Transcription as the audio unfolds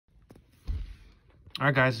All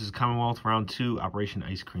right, guys, this is Commonwealth round 2, Operation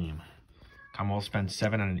Ice Cream. Commonwealth spends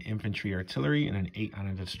 7 on an infantry artillery and an 8 on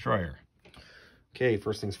a destroyer. Okay,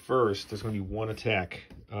 first things first, there's going to be one attack.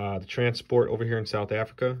 The transport over here in South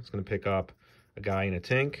Africa is going to pick up a guy in a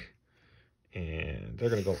tank, and they're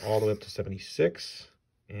going to go all the way up to 76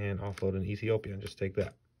 and offload in Ethiopia and just take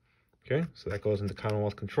that. Okay, so that goes into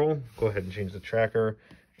Commonwealth control. Go ahead and change the tracker.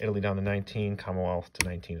 Italy down to 19, Commonwealth to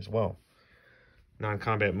 19 as well.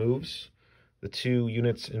 Non-combat moves. The 2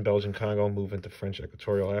 units in Belgian Congo move into French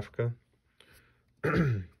Equatorial Africa.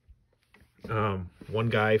 One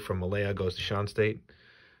guy from Malaya goes to Shan State.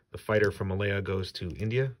 The fighter from Malaya goes to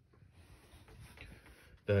India.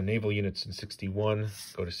 The naval units in 61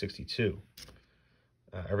 go to 62.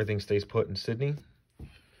 Everything stays put in Sydney.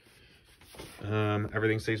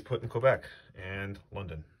 Everything stays put in Quebec and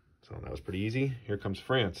London. So that was pretty easy. Here comes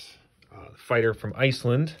France. The fighter from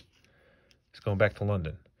Iceland is going back to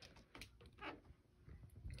London.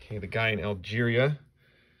 Okay, the guy in Algeria,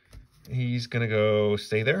 he's going to go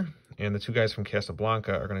stay there. And the 2 guys from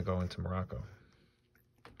Casablanca are going to go into Morocco.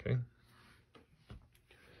 Okay.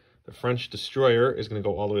 The French destroyer is going to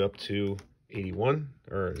go all the way up to 81.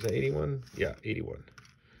 Or is that 81? Yeah, 81.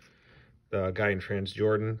 The guy in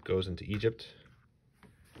Transjordan goes into Egypt.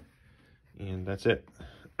 And that's it.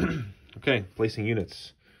 Okay, placing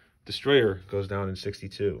units. Destroyer goes down in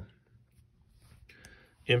 62.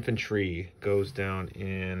 Infantry goes down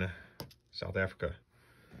in South Africa.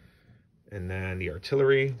 And then the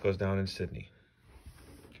artillery goes down in Sydney.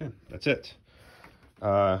 Okay, that's it.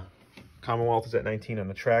 Commonwealth is at 19 on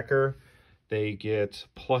the tracker. They get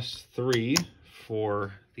 +3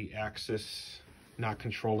 for the Axis not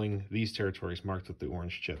controlling these territories marked with the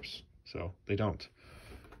orange chips. So they don't.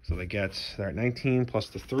 So they're at 19 plus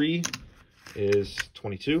the 3 is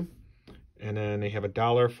 22. And then they have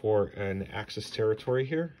 $1 for an Axis territory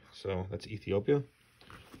here. So that's Ethiopia.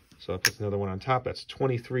 So that puts another one on top. That's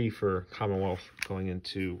 23 for Commonwealth going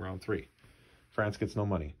into round 3. France gets no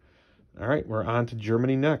money. All right, we're on to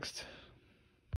Germany next.